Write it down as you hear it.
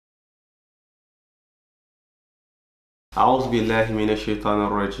أعوذ بالله من الشيطان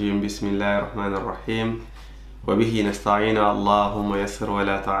الرجيم. بسم الله الرحمن الرحيم وبه نستعين. اللهم يسر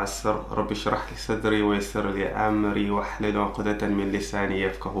ولا تعسر. رب اشرح لي صدري ويسر لي أمري واحلل عقدة من لساني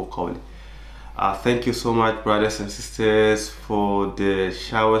يفقهوا قولي. Thank you so much, brothers and sisters, for the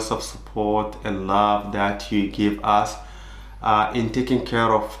showers of support and love that you give us in taking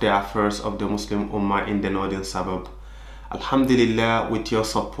care of the affairs of the Muslim Ummah in the northern suburb. Alhamdulillah, with your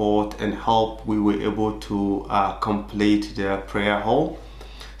support and help, we were able to complete the prayer hall.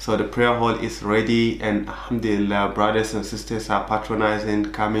 So the prayer hall is ready, and Alhamdulillah, brothers and sisters are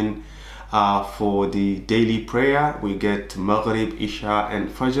patronizing, coming for the daily prayer. We get Maghrib, Isha and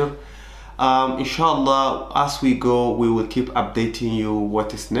Fajr. Inshallah, as we go, we will keep updating you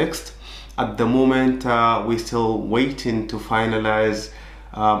what is next. At the moment, we're still waiting to finalize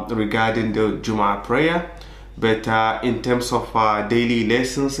regarding the Jum'ah prayer. But in terms of daily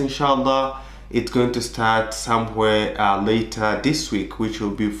lessons, inshallah, it's going to start somewhere later this week, which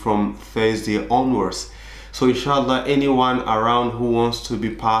will be from Thursday onwards. So inshallah, anyone around who wants to be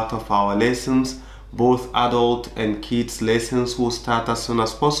part of our lessons, both adult and kids lessons, will start as soon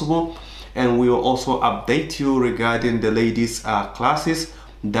as possible. And we will also update you regarding the ladies classes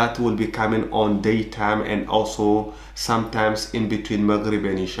that will be coming on daytime and also sometimes in between Maghrib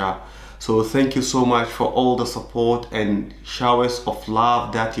and Isha. So thank you so much for all the support and showers of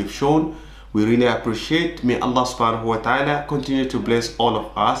love that you've shown. We really appreciate. May Allah subhanahu wa ta'ala continue to bless all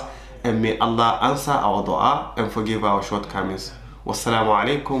of us, and may Allah answer our dua and forgive our shortcomings. Wassalamu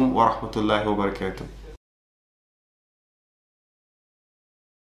alaikum wa rahmatullahi wa barakatuh.